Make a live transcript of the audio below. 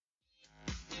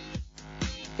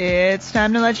It's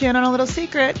time to let you in on a little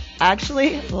secret.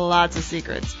 Actually, lots of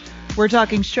secrets. We're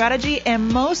talking strategy and,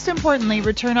 most importantly,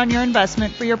 return on your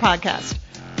investment for your podcast.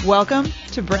 Welcome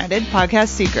to Branded Podcast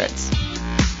Secrets.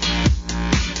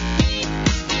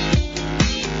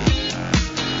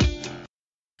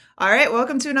 All right,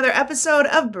 welcome to another episode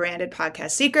of Branded Podcast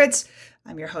Secrets.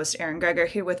 I'm your host, Erin Gregor,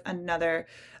 here with another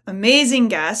amazing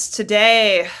guest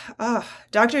today.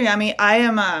 Dr. Yami,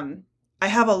 I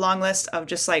have a long list of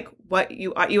just like what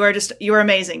you are. You are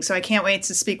amazing. So I can't wait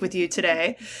to speak with you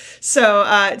today.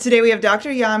 So today we have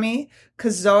Dr. Yami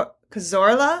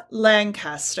Cazorla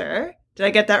Lancaster. Did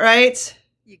I get that right?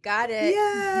 You got it.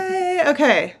 Yay.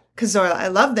 Okay. Cazorla. I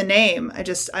love the name.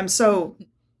 I'm so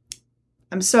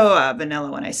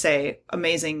vanilla when I say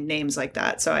amazing names like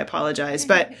that. So I apologize.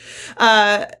 But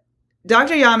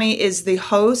Dr. Yami is the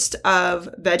host of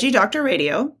Veggie Doctor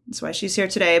Radio. That's why she's here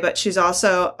today. But she's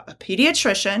also a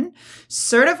pediatrician,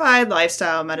 certified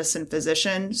lifestyle medicine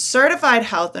physician, certified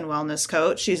health and wellness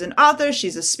coach. She's an author.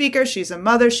 She's a speaker. She's a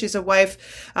mother. She's a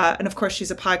wife. And of course, she's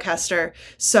a podcaster.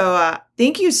 So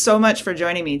thank you so much for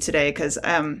joining me today, because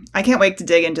I can't wait to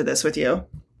dig into this with you.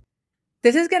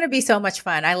 This is going to be so much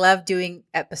fun. I love doing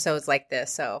episodes like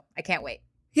this, so I can't wait.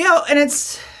 Yeah, and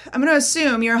I'm going to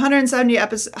assume you're 170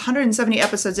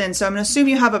 episodes in, so I'm going to assume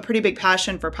you have a pretty big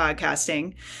passion for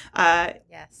podcasting.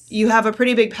 Yes. You have a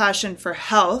pretty big passion for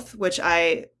health, which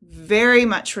I very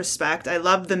much respect. I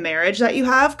love the marriage that you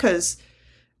have, because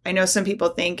I know some people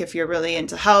think if you're really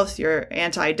into health, you're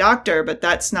anti-doctor, but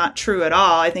that's not true at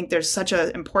all. I think there's such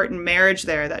an important marriage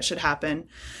there that should happen.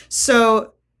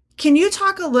 So can you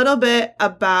talk a little bit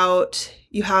about,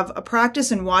 you have a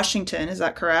practice in Washington, is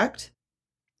that correct?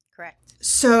 Correct.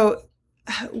 So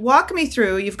walk me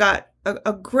through, you've got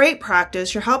a great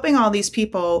practice, you're helping all these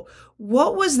people.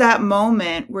 What was that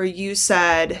moment where you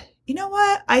said, you know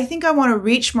what, I think I want to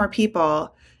reach more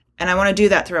people and I want to do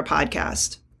that through a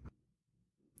podcast?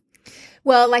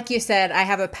 Well, like you said, I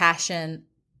have a passion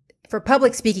for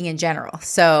public speaking in general.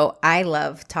 So I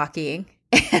love talking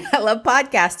and I love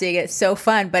podcasting. It's so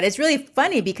fun, but it's really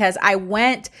funny because I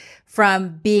went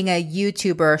from being a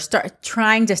YouTuber,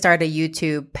 trying to start a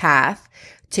YouTube path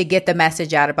to get the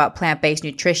message out about plant-based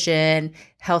nutrition,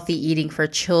 healthy eating for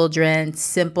children,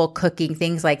 simple cooking,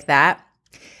 things like that.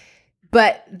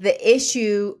 But the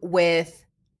issue with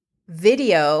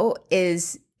video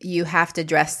is you have to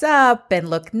dress up and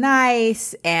look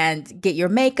nice and get your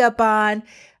makeup on.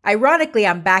 Ironically,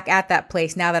 I'm back at that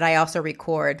place now that I also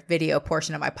record video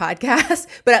portion of my podcast,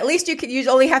 but at least you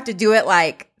only have to do it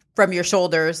like from your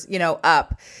shoulders,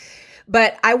 up.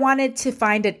 But I wanted to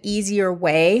find an easier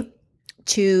way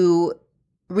to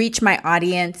reach my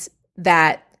audience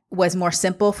that was more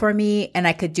simple for me and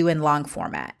I could do in long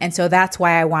format. And so that's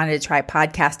why I wanted to try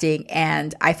podcasting,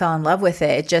 and I fell in love with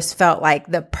it. It just felt like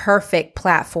the perfect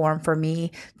platform for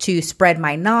me to spread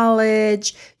my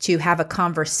knowledge, to have a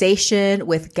conversation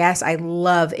with guests. I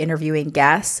love interviewing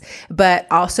guests, but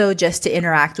also just to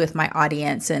interact with my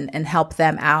audience and help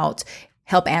them out,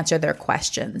 help answer their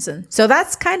questions. And so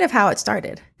that's kind of how it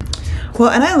started. Well,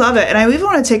 and I love it. And I even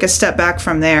want to take a step back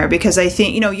from there, because I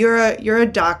think, you're a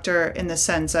doctor in the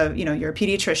sense of, you're a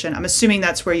pediatrician. I'm assuming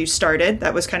that's where you started.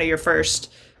 That was kind of your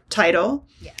first title.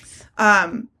 Yes.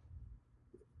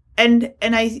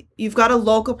 You've got a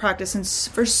local practice, and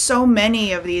for so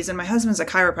many of these, and my husband's a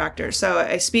chiropractor, so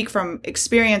I speak from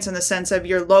experience in the sense of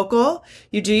you're local,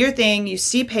 you do your thing, you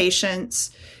see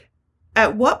patients.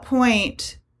 At what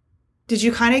point did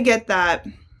you kind of get that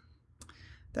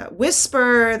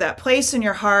whisper, that place in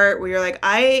your heart where you're like,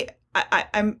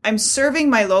 I'm serving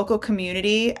my local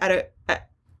community at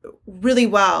really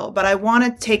well, but I want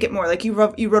to take it more. Like you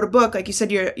wrote a book, like you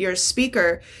said, you're a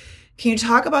speaker. Can you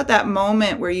talk about that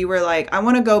moment where you were like, I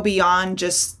want to go beyond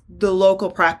just the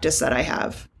local practice that I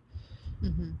have?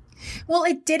 Mm-hmm. Well,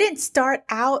 it didn't start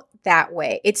out that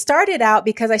way. It started out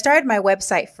because I started my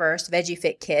website first, Veggie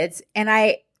Fit Kids, and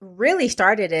I really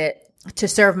started it to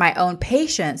serve my own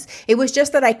patients. It was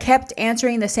just that I kept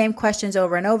answering the same questions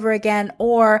over and over again,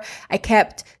 or I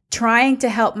kept trying to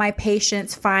help my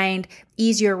patients find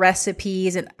easier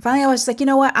recipes. And finally I was like, you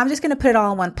know what? I'm just going to put it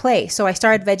all in one place. So I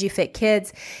started Veggie Fit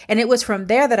Kids. And it was from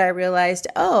there that I realized,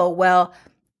 oh, well,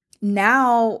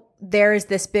 now there is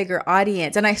this bigger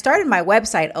audience. And I started my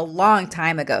website a long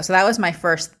time ago. So that was my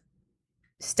first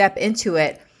step into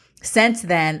it. Since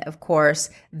then, of course,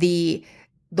 the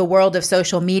world of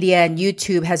social media and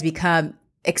YouTube has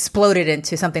exploded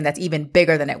into something that's even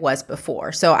bigger than it was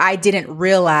before. So I didn't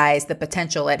realize the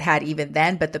potential it had even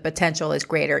then, but the potential is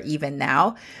greater even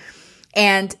now.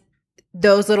 And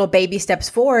those little baby steps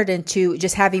forward into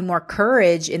just having more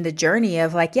courage in the journey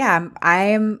of like, yeah,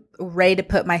 I'm ready to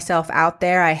put myself out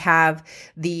there. I have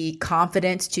the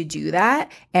confidence to do that.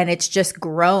 And it's just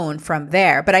grown from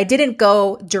there. But I didn't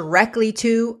go directly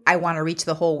to, I want to reach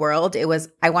the whole world. It was,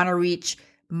 I want to reach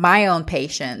my own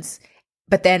patients.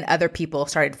 But then other people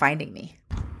started finding me.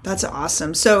 That's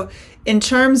awesome. So in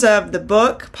terms of the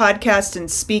book, podcast,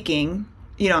 and speaking,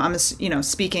 I'm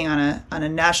speaking on a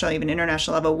national, even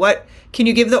international level. What can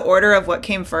you give the order of what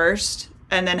came first,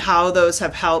 and then how those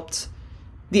have helped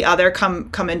the other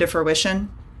come into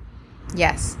fruition?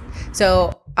 Yes.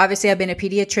 So obviously, I've been a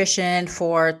pediatrician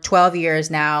for 12 years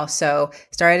now. So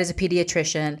started as a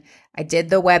pediatrician. I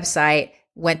did the website,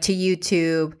 went to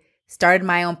YouTube, started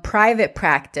my own private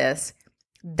practice.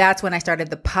 That's when I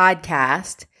started the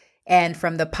podcast. And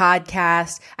from the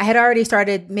podcast, I had already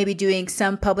started maybe doing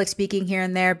some public speaking here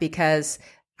and there because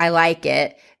I like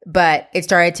it, but it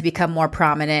started to become more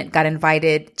prominent, got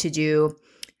invited to do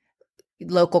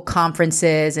local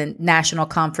conferences and national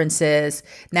conferences.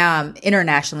 Now I'm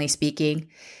internationally speaking.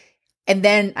 And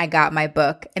then I got my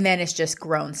book, and then it's just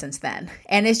grown since then.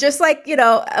 And it's just like,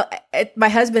 my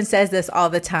husband says this all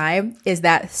the time, is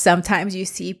that sometimes you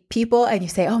see people and you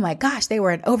say, oh my gosh, they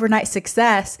were an overnight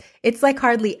success. It's like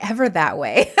hardly ever that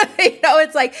way.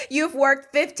 It's like you've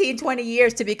worked 15, 20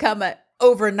 years to become an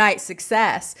overnight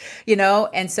success,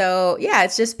 And so, yeah,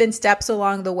 it's just been steps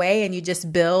along the way, and you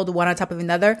just build one on top of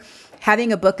another.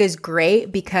 Having a book is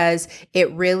great because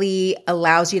it really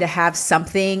allows you to have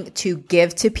something to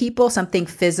give to people, something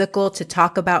physical to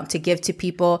talk about, to give to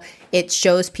people. It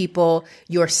shows people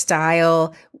your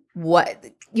style,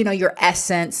 your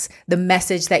essence, the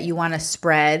message that you want to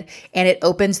spread, and it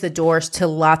opens the doors to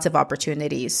lots of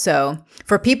opportunities. So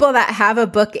for people that have a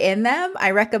book in them, I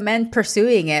recommend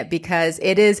pursuing it because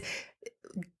it is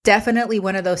definitely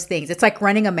one of those things. It's like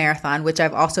running a marathon, which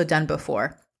I've also done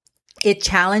before. It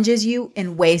challenges you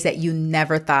in ways that you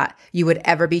never thought you would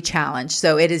ever be challenged.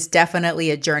 So it is definitely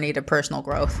a journey to personal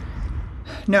growth.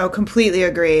 No, completely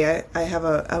agree. I have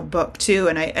a book too,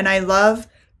 and I love,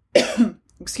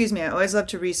 excuse me, I always love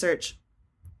to research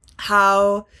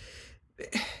how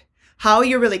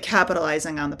you're really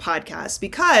capitalizing on the podcast,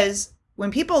 because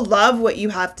when people love what you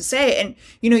have to say, and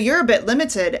you're a bit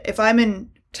limited. If I'm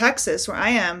in Texas, where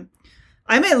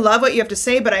I may love what you have to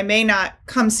say, but I may not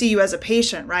come see you as a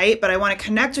patient, right? But I want to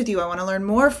connect with you. I want to learn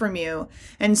more from you.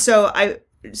 And so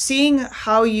seeing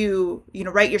how you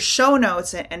write your show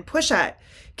notes and push that.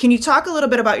 Can you talk a little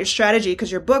bit about your strategy?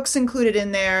 Because your book's included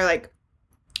in there, like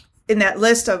in that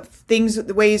list of things,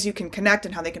 the ways you can connect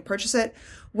and how they can purchase it.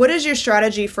 What is your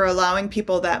strategy for allowing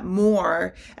people that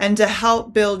more and to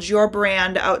help build your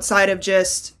brand outside of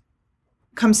just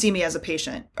come see me as a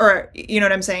patient? Or, you know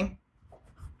what I'm saying?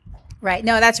 Right.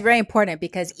 No, that's very important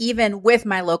because even with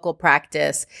my local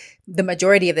practice, the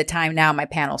majority of the time now my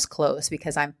panel's closed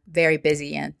because I'm very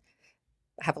busy and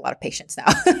have a lot of patients now.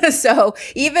 So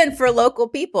even for local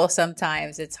people,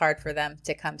 sometimes it's hard for them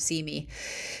to come see me.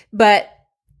 But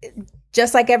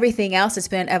just like everything else, it's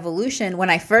been an evolution.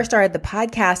 When I first started the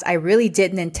podcast, I really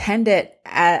didn't intend it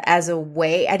as a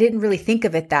way. I didn't really think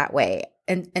of it that way.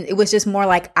 And it was just more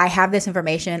like, I have this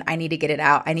information. I need to get it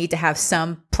out. I need to have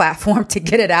some platform to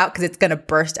get it out because it's going to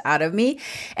burst out of me.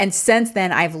 And since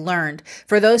then, I've learned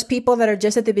for those people that are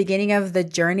just at the beginning of the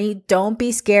journey, don't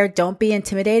be scared. Don't be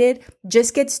intimidated.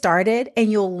 Just get started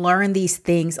and you'll learn these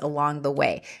things along the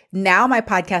way. Now my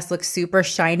podcast looks super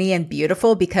shiny and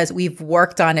beautiful because we've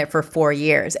worked on it for 4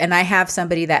 years and I have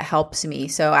somebody that helps me.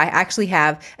 So I actually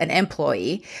have an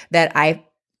employee that I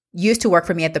used to work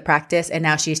for me at the practice, and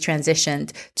now she's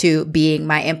transitioned to being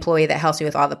my employee that helps me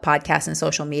with all the podcasts and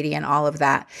social media and all of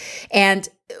that. And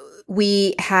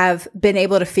we have been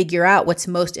able to figure out what's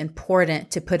most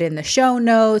important to put in the show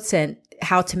notes and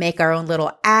how to make our own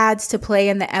little ads to play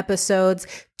in the episodes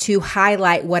to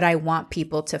highlight what I want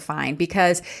people to find.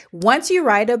 Because once you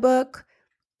write a book,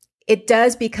 it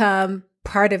does become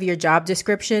part of your job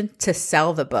description to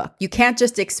sell the book. You can't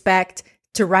just expect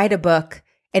to write a book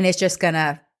and it's just going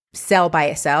to sell by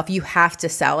itself. You have to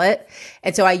sell it.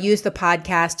 And so I use the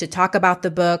podcast to talk about the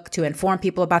book, to inform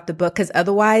people about the book, because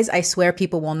otherwise I swear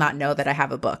people will not know that I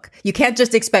have a book. You can't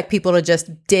just expect people to just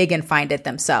dig and find it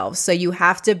themselves. So you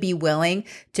have to be willing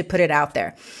to put it out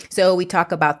there. So we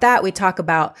talk about that. We talk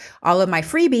about all of my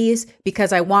freebies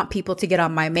because I want people to get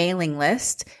on my mailing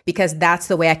list because that's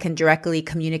the way I can directly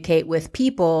communicate with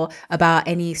people about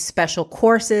any special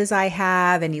courses I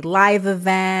have, any live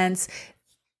events,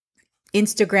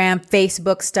 Instagram,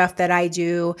 Facebook stuff that I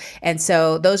do. And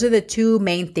so those are the two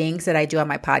main things that I do on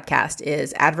my podcast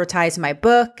is advertise my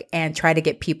book and try to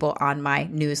get people on my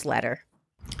newsletter.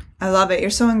 I love it.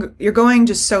 You're going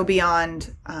just so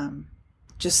beyond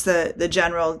just the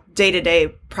general day-to-day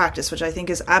practice, which I think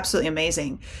is absolutely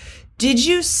amazing. Did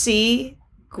you see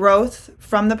growth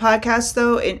from the podcast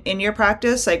though in your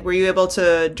practice? Like, were you able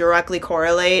to directly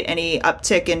correlate any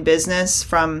uptick in business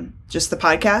from just the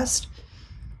podcast?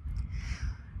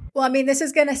 Well, I mean, this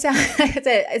is going to sound,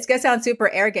 it's going to sound super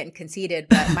arrogant and conceited,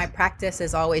 but my practice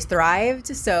has always thrived.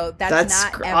 So that's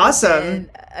not ever awesome.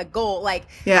 Been a goal. Like,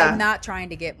 yeah. I'm not trying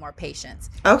to get more patients.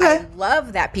 Okay. I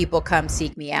love that people come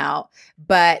seek me out,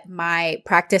 but my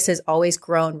practice has always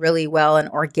grown really well and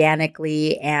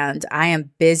organically, and I am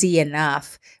busy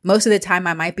enough. Most of the time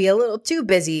I might be a little too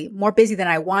busy, more busy than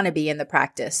I want to be in the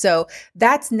practice. So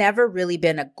that's never really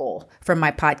been a goal for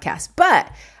my podcast,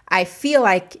 but I feel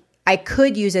like I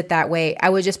could use it that way.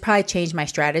 I would just probably change my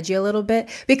strategy a little bit,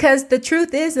 because the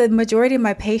truth is the majority of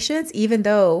my patients, even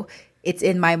though it's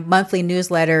in my monthly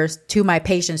newsletters to my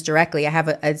patients directly, I have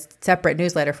a separate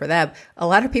newsletter for them. A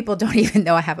lot of people don't even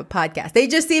know I have a podcast. They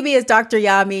just see me as Dr.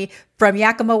 Yami from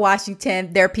Yakima,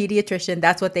 Washington. They're a pediatrician.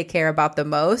 That's what they care about the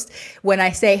most. When I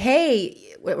say,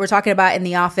 hey, we're talking about in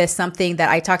the office, something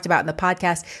that I talked about in the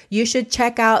podcast, you should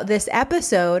check out this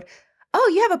episode.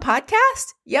 Oh, you have a podcast?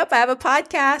 Yep, I have a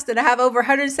podcast and I have over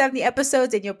 170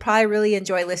 episodes, and you'll probably really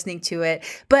enjoy listening to it.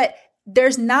 But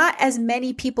there's not as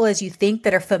many people as you think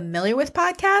that are familiar with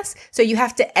podcasts, so you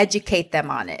have to educate them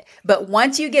on it. But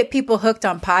once you get people hooked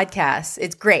on podcasts,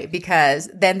 it's great because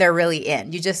then they're really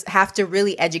in. You just have to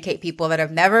really educate people that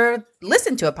have never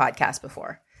listened to a podcast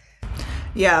before.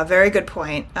 Yeah, very good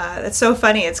point. That's so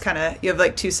funny. It's kind of, you have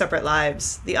like two separate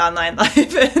lives, the online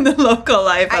life and the local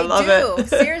life. I love it.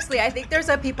 Seriously, I think there's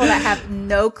some people that have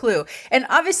no clue. And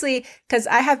obviously, because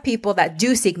I have people that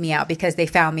do seek me out because they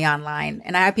found me online.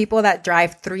 And I have people that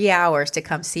drive 3 hours to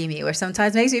come see me, which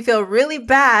sometimes makes me feel really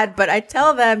bad. But I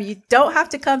tell them, you don't have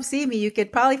to come see me. You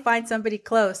could probably find somebody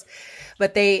close.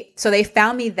 But they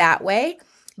found me that way.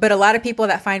 But a lot of people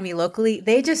that find me locally,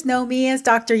 they just know me as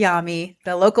Dr. Yami,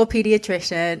 the local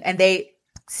pediatrician, and they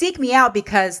seek me out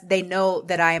because they know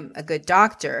that I am a good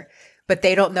doctor, but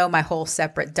they don't know my whole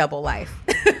separate double life.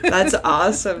 That's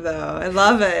awesome, though. I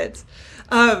love it.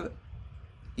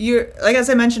 You're, like, as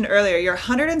I mentioned earlier, you're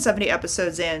 170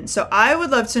 episodes in. So I would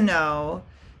love to know,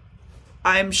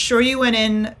 I'm sure you went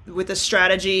in with a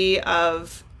strategy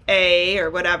of A or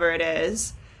whatever it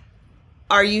is.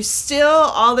 Are you still,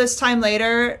 all this time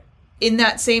later, in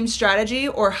that same strategy,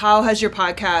 or how has your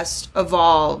podcast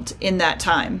evolved in that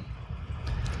time?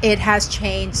 It has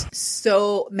changed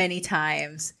so many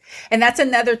times. And that's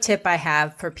another tip I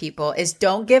have for people is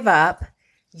don't give up.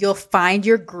 You'll find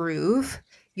your groove.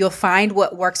 You'll find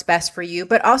what works best for you,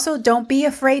 but also don't be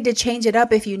afraid to change it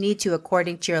up if you need to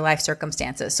according to your life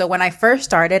circumstances. So when I first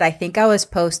started, I think I was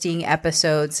posting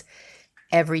episodes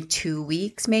every 2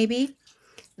 weeks, maybe.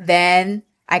 Then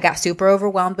I got super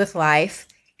overwhelmed with life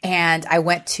and I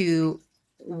went to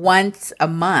once a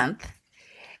month.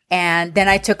 And then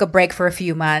I took a break for a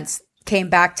few months, came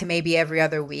back to maybe every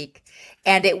other week.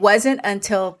 And it wasn't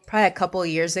until probably a couple of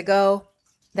years ago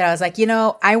that I was like,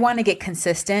 I want to get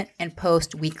consistent and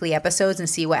post weekly episodes and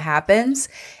see what happens.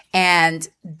 And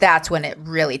that's when it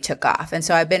really took off. And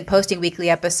so I've been posting weekly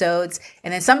episodes.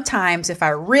 And then sometimes if I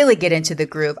really get into the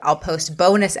groove, I'll post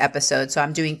bonus episodes. So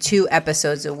I'm doing 2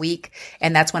 episodes a week.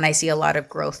 And that's when I see a lot of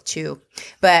growth too.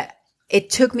 But it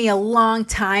took me a long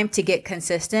time to get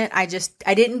consistent. I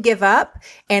didn't give up.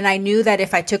 And I knew that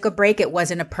if I took a break, it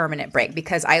wasn't a permanent break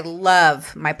because I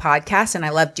love my podcast and I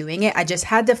love doing it. I just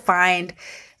had to find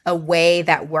a way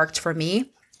that worked for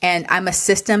me. And I'm a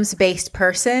systems-based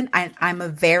person. I'm a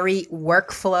very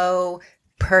workflow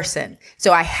person.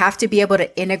 So I have to be able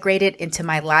to integrate it into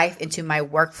my life, into my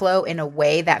workflow in a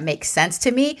way that makes sense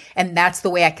to me. And that's the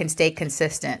way I can stay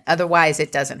consistent. Otherwise,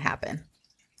 it doesn't happen.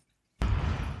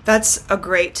 That's a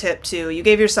great tip too. You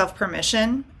gave yourself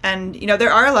permission. And,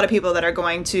 there are a lot of people that are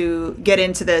going to get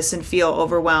into this and feel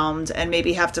overwhelmed and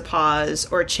maybe have to pause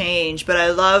or change. But I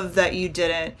love that you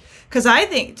didn't. Because I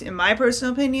think, in my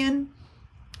personal opinion,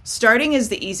 starting is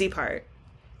the easy part.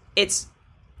 It's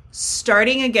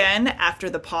starting again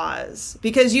after the pause.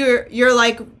 Because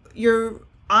you're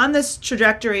on this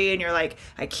trajectory and you're like,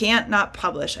 I can't not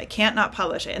publish. I can't not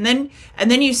publish it. And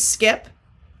then you skip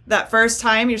that first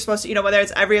time you're supposed to, whether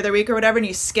it's every other week or whatever, and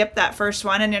you skip that first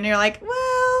one, and then you're like,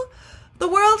 well, the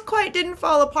world quite didn't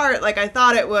fall apart like I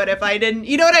thought it would if I didn't,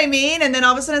 you know what I mean? And then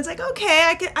all of a sudden it's like,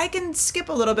 okay, I can skip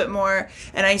a little bit more.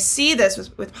 And I see this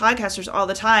with podcasters all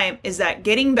the time, is that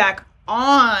getting back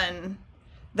on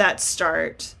that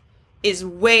start is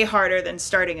way harder than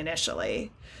starting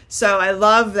initially. So I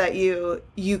love that you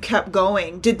kept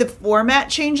going. Did the format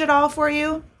change at all for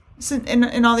you?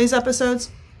 in all these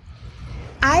episodes?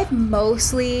 I've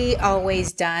mostly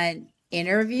always done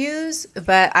interviews,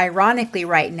 but ironically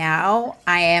right now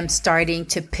I am starting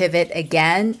to pivot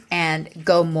again and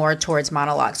go more towards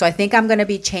monologue. So I think I'm going to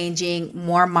be changing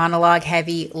more monologue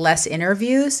heavy, less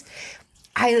interviews.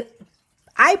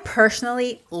 I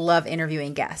personally love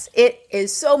interviewing guests. It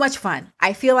is so much fun.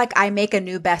 I feel like I make a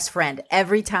new best friend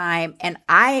every time, and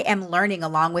I am learning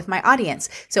along with my audience.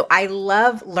 So I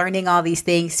love learning all these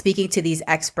things, speaking to these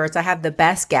experts. I have the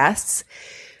best guests,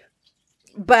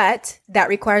 but that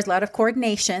requires a lot of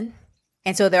coordination.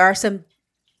 And so there are some,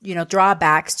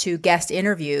 drawbacks to guest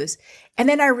interviews. And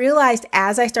then I realized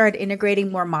as I started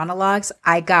integrating more monologues,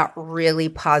 I got really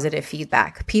positive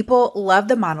feedback. People love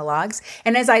the monologues.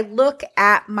 And as I look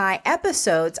at my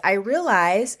episodes, I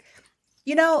realize,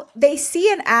 they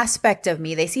see an aspect of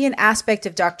me. They see an aspect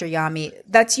of Dr. Yami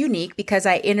that's unique because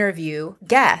I interview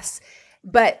guests.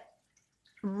 But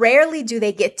rarely do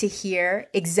they get to hear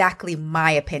exactly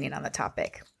my opinion on the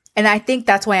topic. And I think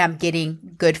that's why I'm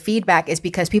getting good feedback, is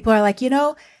because people are like,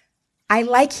 I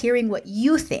like hearing what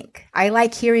you think. I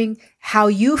like hearing how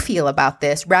you feel about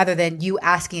this rather than you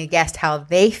asking a guest how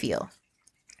they feel.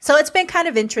 So it's been kind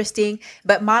of interesting,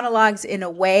 but monologues in a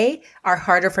way are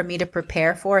harder for me to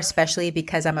prepare for, especially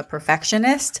because I'm a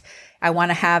perfectionist. I want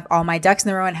to have all my ducks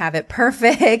in a row and have it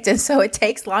perfect. And so it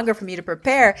takes longer for me to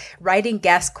prepare. Writing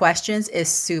guest questions is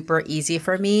super easy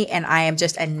for me, and I am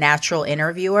just a natural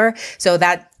interviewer. So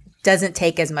that doesn't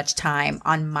take as much time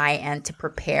on my end to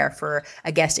prepare for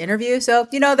a guest interview. So,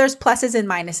 there's pluses and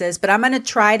minuses, but I'm going to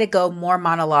try to go more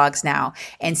monologues now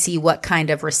and see what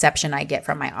kind of reception I get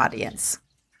from my audience.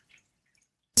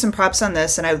 Some props on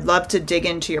this, and I'd love to dig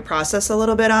into your process a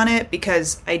little bit on it,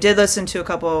 because I did listen to a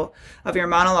couple of your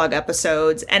monologue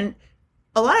episodes, and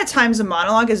a lot of times a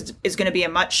monologue is going to be a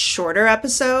much shorter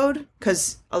episode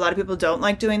because a lot of people don't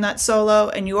like doing that solo,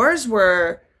 and yours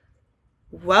were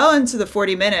well into the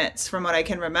 40 minutes from what I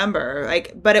can remember.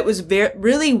 But it was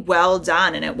really well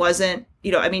done, and it wasn't,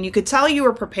 you could tell you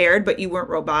were prepared, but you weren't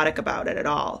robotic about it at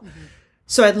all. Mm-hmm.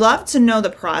 So I'd love to know the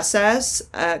process,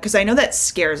 because I know that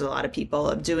scares a lot of people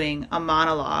of doing a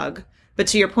monologue. But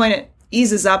to your point, it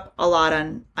eases up a lot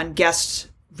on guest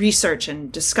research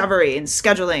and discovery and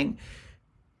scheduling.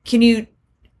 Can you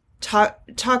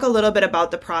talk a little bit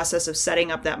about the process of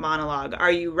setting up that monologue?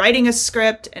 Are you writing a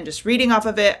script and just reading off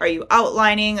of it? Are you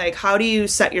outlining? How do you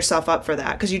set yourself up for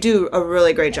that? Because you do a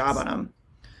really great job on them.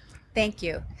 Thank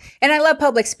you. And I love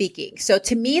public speaking. So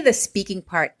to me, the speaking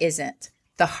part isn't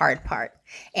the hard part.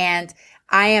 And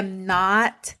I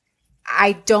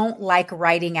don't like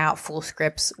writing out full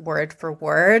scripts word for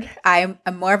word. I'm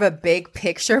more of a big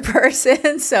picture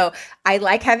person. So I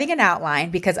like having an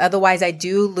outline, because otherwise I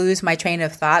do lose my train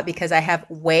of thought because I have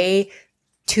way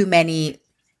too many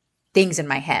things in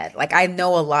my head. I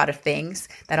know a lot of things.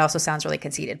 That also sounds really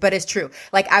conceited, but it's true.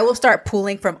 I will start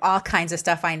pulling from all kinds of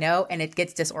stuff I know, and it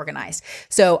gets disorganized.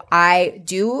 So I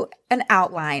do an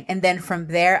outline, and then from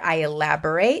there I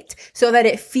elaborate so that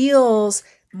it feels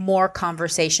more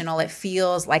conversational. It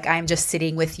feels like I'm just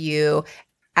sitting with you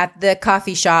at the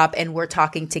coffee shop and we're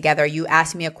talking together. You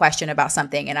ask me a question about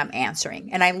something and I'm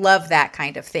answering. And I love that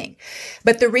kind of thing.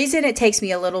 But the reason it takes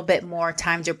me a little bit more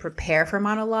time to prepare for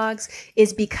monologues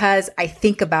is because I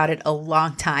think about it a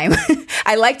long time.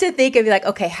 I like to think of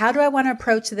okay, how do I want to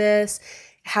approach this?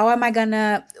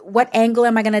 What angle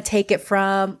am I going to take it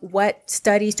from? What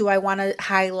studies do I want to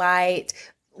highlight?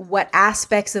 What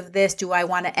aspects of this do I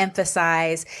want to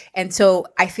emphasize? And so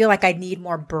I feel like I need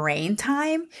more brain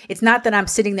time. It's not that I'm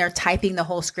sitting there typing the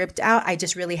whole script out. I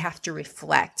just really have to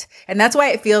reflect. And that's why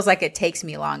it feels like it takes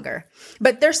me longer.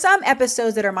 But there's some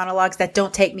episodes that are monologues that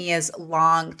don't take me as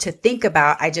long to think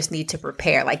about. I just need to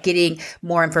prepare, getting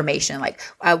more information.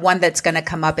 One that's going to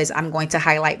come up is I'm going to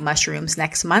highlight mushrooms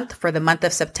next month for the month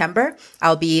of September.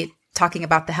 I'll be talking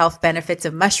about the health benefits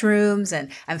of mushrooms.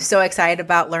 And I'm so excited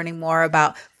about learning more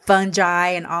about fungi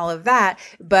and all of that.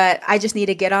 But I just need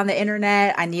to get on the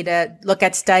internet. I need to look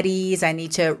at studies. I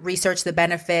need to research the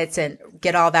benefits and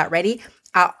get all that ready.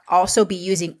 I'll also be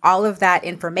using all of that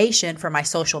information for my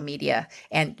social media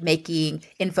and making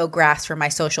infographics for my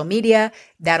social media.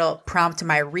 That'll prompt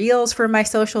my reels for my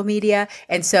social media.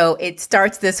 And so it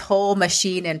starts this whole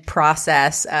machine and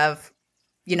process of,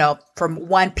 from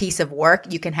one piece of work,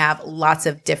 you can have lots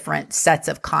of different sets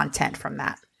of content from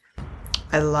that.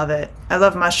 I love it. I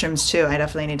love mushrooms too. I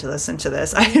definitely need to listen to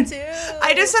this. Me too.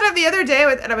 I just set up the other day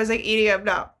and I was eating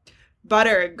up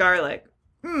butter and garlic.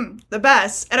 The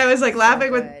best. And I was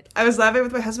laughing with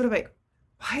my husband. I'm like,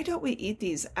 why don't we eat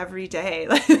these every day?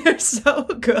 Like, they're so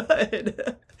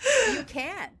good. You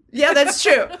can. Yeah, that's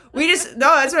true.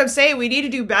 That's what I'm saying. We need to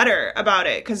do better about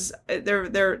it because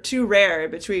they're too rare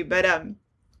in between. But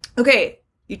okay,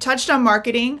 you touched on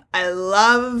marketing.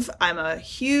 I'm a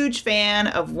huge fan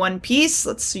of One Piece.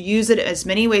 Let's use it as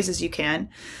many ways as you can.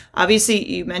 Obviously,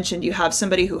 you mentioned you have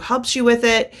somebody who helps you with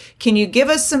it. Can you give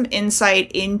us some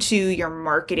insight into your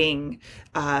marketing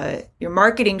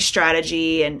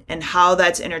strategy and how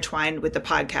that's intertwined with the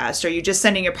podcast? Are you just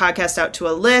sending your podcast out to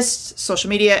a list, social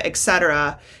media,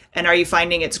 etc.? And are you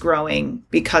finding it's growing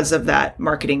because of that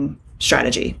marketing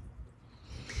strategy?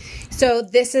 So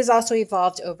this has also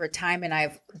evolved over time and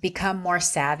I've become more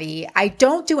savvy. I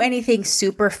don't do anything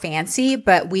super fancy,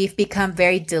 but we've become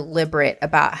very deliberate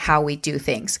about how we do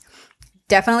things.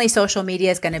 Definitely social media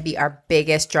is going to be our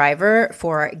biggest driver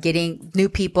for getting new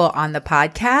people on the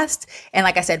podcast. And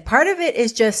like I said, part of it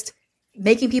is just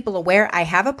making people aware I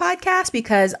have a podcast,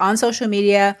 because on social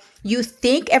media, you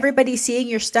think everybody's seeing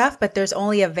your stuff, but there's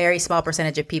only a very small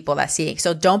percentage of people that see it.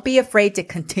 So don't be afraid to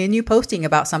continue posting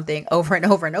about something over and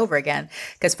over and over again,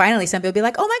 because finally some people will be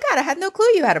like, oh my God, I had no clue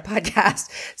you had a podcast.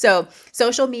 So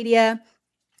social media,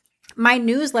 my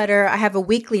newsletter, I have a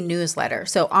weekly newsletter.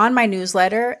 So on my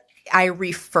newsletter, I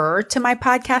refer to my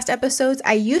podcast episodes.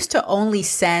 I used to only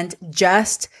send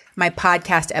just my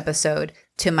podcast episode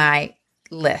to my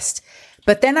list.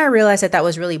 But then I realized that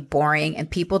was really boring and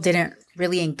people didn't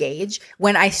really engage.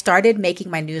 When I started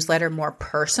making my newsletter more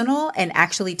personal and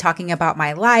actually talking about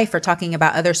my life or talking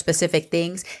about other specific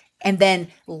things, and then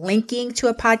linking to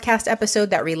a podcast episode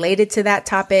that related to that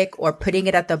topic or putting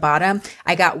it at the bottom,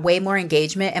 I got way more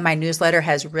engagement and my newsletter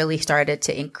has really started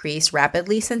to increase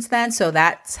rapidly since then. So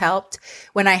that's helped.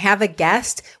 When I have a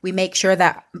guest, we make sure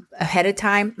that ahead of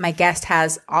time, my guest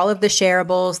has all of the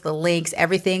shareables, the links,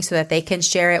 everything so that they can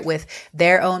share it with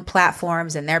their own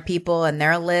platforms and their people and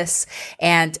their lists.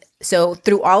 And so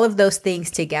through all of those things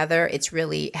together, it's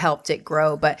really helped it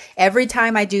grow. But every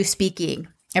time I do speaking,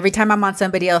 every time I'm on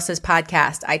somebody else's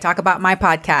podcast, I talk about my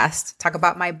podcast, talk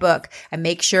about my book. I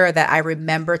make sure that I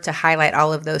remember to highlight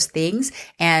all of those things.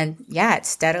 And yeah, it's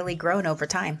steadily grown over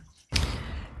time.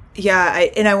 Yeah.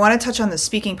 I want to touch on the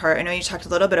speaking part. I know you talked a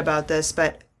little bit about this,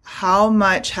 but how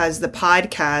much has the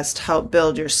podcast helped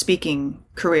build your speaking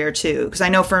career too? Because I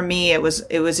know for me, it was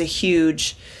a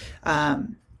huge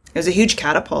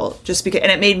catapult just because,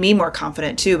 and it made me more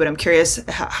confident too, but I'm curious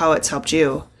how it's helped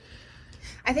you.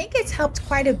 I think it's helped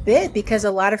quite a bit because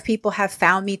a lot of people have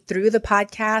found me through the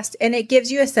podcast, and it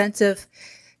gives you a sense of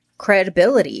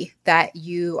credibility that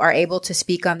you are able to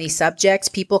speak on these subjects.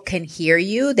 People can hear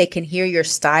you. They can hear your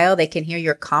style. They can hear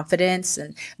your confidence,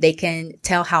 and they can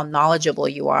tell how knowledgeable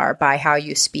you are by how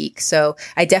you speak. So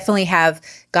I definitely have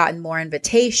gotten more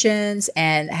invitations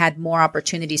and had more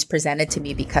opportunities presented to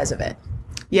me because of it.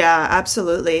 Yeah,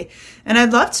 absolutely. And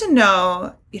I'd love to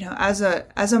know, as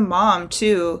a mom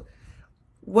too,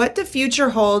 what the future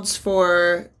holds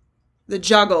for the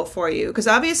juggle for you. Because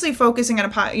obviously focusing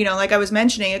on like I was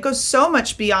mentioning, it goes so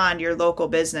much beyond your local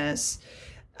business.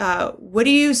 What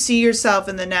do you see yourself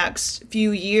in the next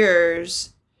few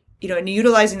years, and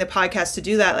utilizing the podcast to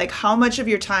do that? Like, how much of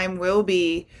your time will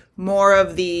be more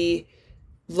of the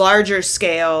larger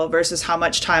scale versus how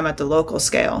much time at the local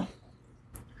scale?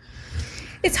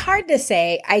 It's hard to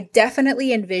say. I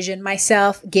definitely envision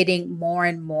myself getting more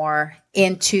and more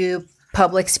into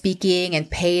public speaking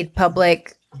and paid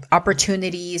public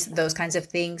opportunities, those kinds of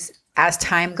things as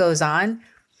time goes on.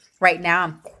 Right now,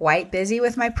 I'm quite busy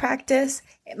with my practice.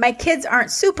 My kids aren't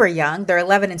super young. They're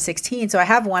 11 and 16. So I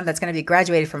have one that's going to be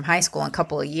graduated from high school in a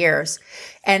couple of years.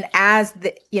 And as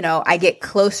I get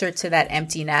closer to that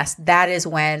empty nest, that is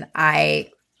when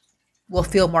I will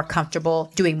feel more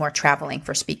comfortable doing more traveling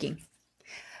for speaking.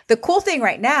 The cool thing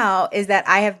right now is that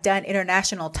I have done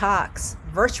international talks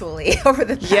virtually over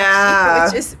the past year,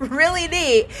 which is really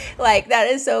neat. Like, that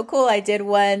is so cool. I did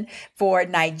one for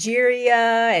Nigeria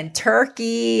and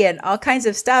Turkey and all kinds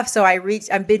of stuff. So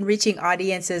I've been reaching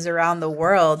audiences around the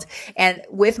world. And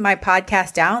with my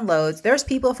podcast downloads, there's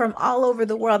people from all over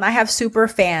the world. And I have super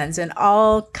fans in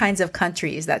all kinds of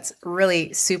countries. That's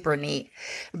really super neat.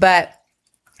 But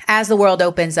as the world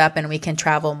opens up and we can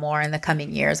travel more in the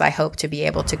coming years, I hope to be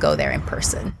able to go there in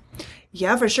person.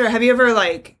 Yeah, for sure. Have you ever,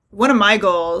 one of my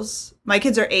goals, my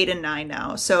kids are 8 and 9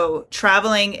 now, so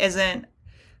traveling isn't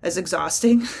as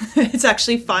exhausting. It's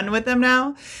actually fun with them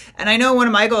now. And I know one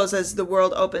of my goals as the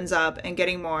world opens up and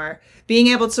being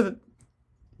able to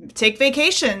take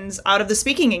vacations out of the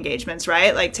speaking engagements,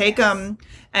 right? Like take them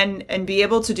and be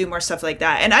able to do more stuff like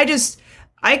that. And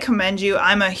I commend you.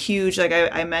 I'm a huge, like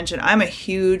I mentioned, I'm a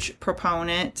huge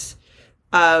proponent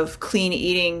of clean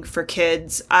eating for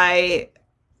kids. My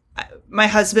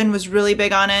husband was really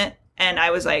big on it. And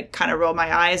I was like, kind of rolled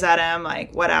my eyes at him,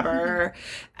 like, whatever.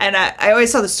 And I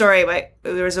always tell the story, but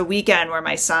there was a weekend where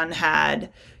my son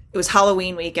it was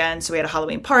Halloween weekend. So we had a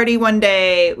Halloween party one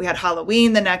day. We had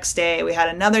Halloween the next day. We had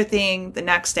another thing the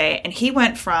next day. And he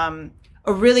went from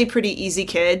a really pretty easy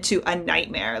kid to a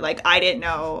nightmare. Like, I didn't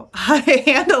know how to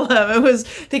handle him. I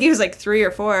think he was like 3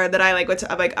 or 4 that I'm like,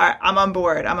 all right, I'm on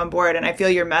board. And I feel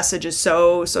your message is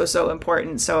so, so, so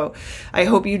important. So I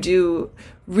hope you do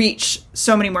reach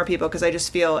so many more people, because I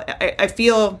just feel, I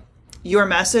feel your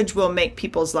message will make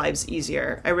people's lives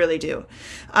easier. I really do.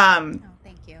 Thank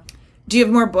you. Do you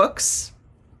have more books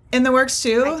in the works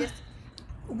too?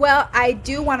 I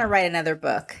do want to write another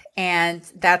book, and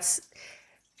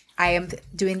I am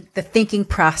doing the thinking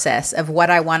process of what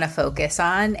I want to focus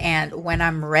on, and when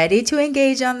I'm ready to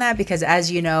engage on that, because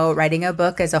as you know, writing a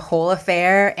book is a whole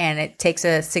affair and it takes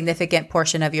a significant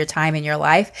portion of your time in your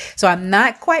life. So I'm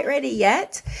not quite ready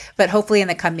yet, but hopefully in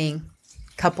the coming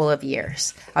couple of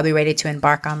years, I'll be ready to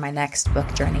embark on my next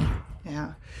book journey.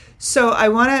 Yeah. So I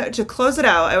want to close it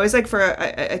out. I always like for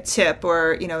a tip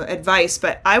or, advice,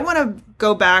 but I want to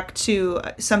go back to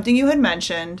something you had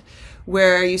mentioned,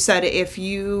 where you said if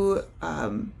you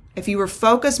were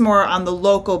focused more on the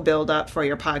local buildup for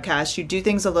your podcast, you do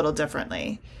things a little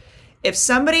differently. If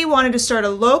somebody wanted to start a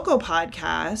local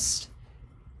podcast,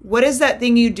 what is that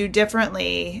thing you do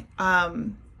differently?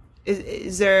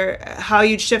 Is there how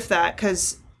you'd shift that?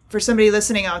 Because for somebody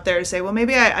listening out there to say, well,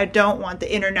 maybe I don't want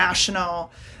the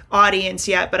international audience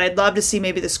yet, but I'd love to see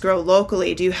maybe this grow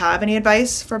locally. Do you have any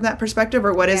advice from that perspective,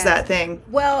 or what is that thing?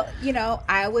 Well,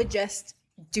 I would just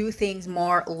do things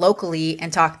more locally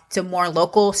and talk to more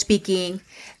local speaking,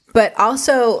 but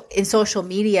also in social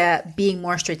media, being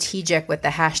more strategic with the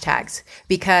hashtags.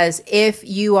 Because if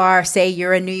you are, say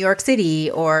you're in New York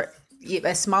City or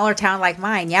a smaller town like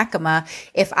mine, Yakima,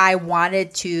 if I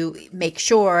wanted to make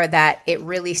sure that it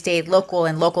really stayed local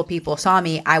and local people saw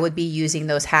me, I would be using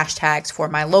those hashtags for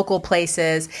my local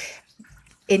places,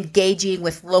 engaging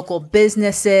with local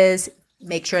businesses,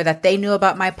 make sure that they knew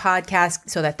about my podcast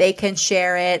so that they can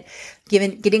share it.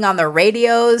 Getting on the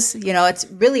radios,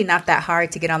 it's really not that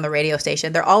hard to get on the radio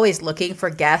station. They're always looking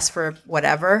for guests for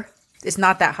whatever. It's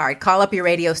not that hard. Call up your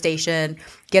radio station,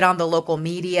 get on the local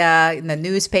media, in the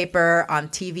newspaper, on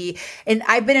TV. And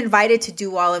I've been invited to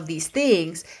do all of these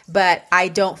things, but I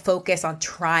don't focus on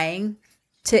trying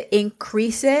to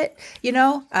increase it,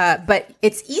 but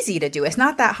it's easy to do. It's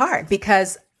not that hard,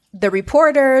 because the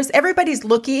reporters, everybody's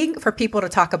looking for people to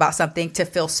talk about something to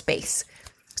fill space.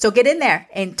 So get in there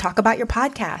and talk about your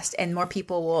podcast, and more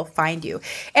people will find you.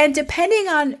 And depending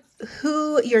on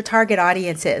who your target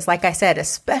audience is, like I said,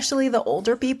 especially the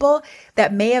older people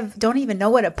that don't even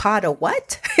know what a pod or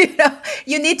what,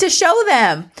 you need to show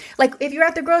them. Like if you're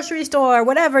at the grocery store or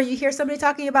whatever, you hear somebody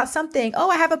talking about something. Oh,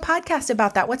 I have a podcast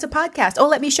about that. What's a podcast? Oh,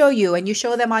 let me show you. And you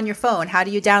show them on your phone. How do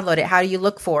you download it? How do you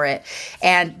look for it?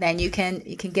 And then you can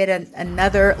get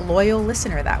another loyal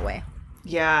listener that way.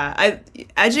 Yeah,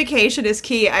 education is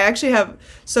key. I actually have,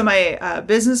 my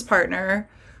business partner,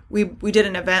 we did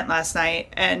an event last night,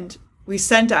 and we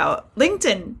sent out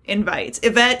LinkedIn invites,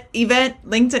 event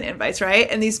LinkedIn invites, right?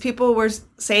 And these people were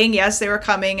saying yes, they were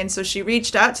coming. And so she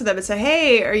reached out to them and said,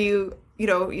 hey, are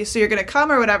so you're going to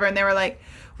come or whatever? And they were like,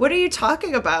 what are you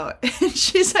talking about? And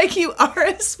she's like, you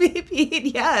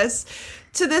RSVP'd yes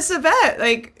to this event.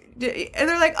 And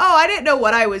they're like, oh, I didn't know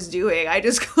what I was doing. I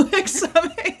just clicked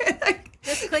something.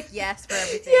 Just click yes for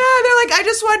everything. Yeah, they're like, I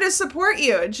just wanted to support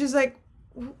you. And she's like,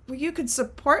 well, you could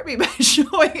support me by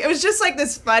showing. It was just like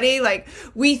this funny,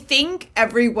 we think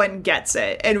everyone gets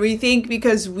it. And we think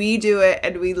because we do it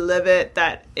and we live it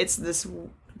that it's this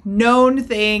known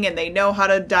thing and they know how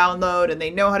to download and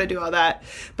they know how to do all that.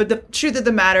 But the truth of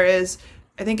the matter is,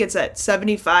 I think it's at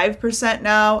 75%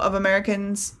 now of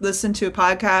Americans listen to a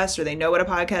podcast, or they know what a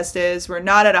podcast is. We're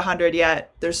not at 100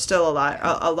 yet. There's still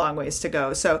a long ways to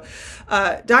go. So,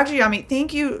 Dr. Yami,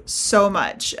 thank you so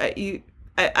much.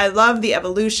 I love the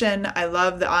evolution. I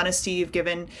love the honesty you've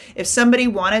given. If somebody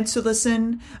wanted to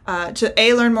listen to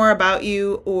learn more about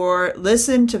you or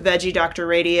listen to Veggie Doctor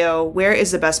Radio, where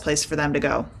is the best place for them to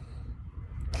go?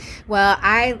 Well,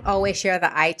 I always share the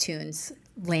iTunes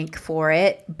link for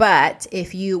it. But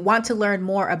if you want to learn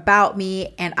more about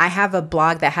me, and I have a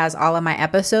blog that has all of my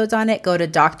episodes on it, go to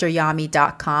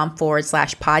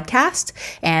dryami.com/podcast.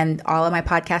 And all of my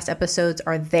podcast episodes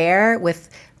are there with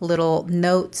little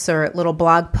notes or little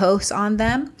blog posts on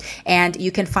them. And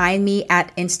you can find me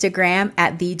at Instagram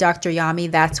at the Dr.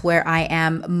 Yami. That's where I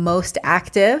am most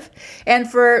active. And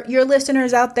for your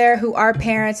listeners out there who are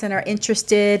parents and are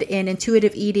interested in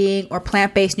intuitive eating or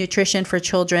plant-based nutrition for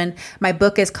children, my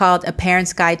book is called A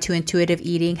Parent's Guide to Intuitive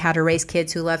Eating: How to Raise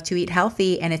Kids Who Love to Eat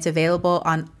Healthy. And it's available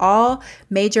on all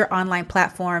major online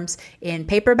platforms in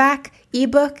paperback,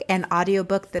 ebook, and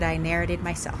audiobook that I narrated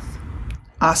myself.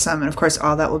 Awesome. And of course,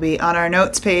 all that will be on our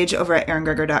notes page over at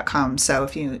erinnegreger.com. So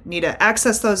if you need to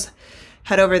access those,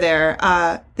 head over there.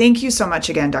 Thank you so much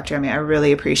again, Dr. Yami. I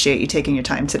really appreciate you taking your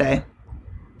time today.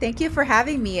 Thank you for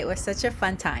having me. It was such a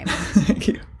fun time. Thank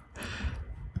you.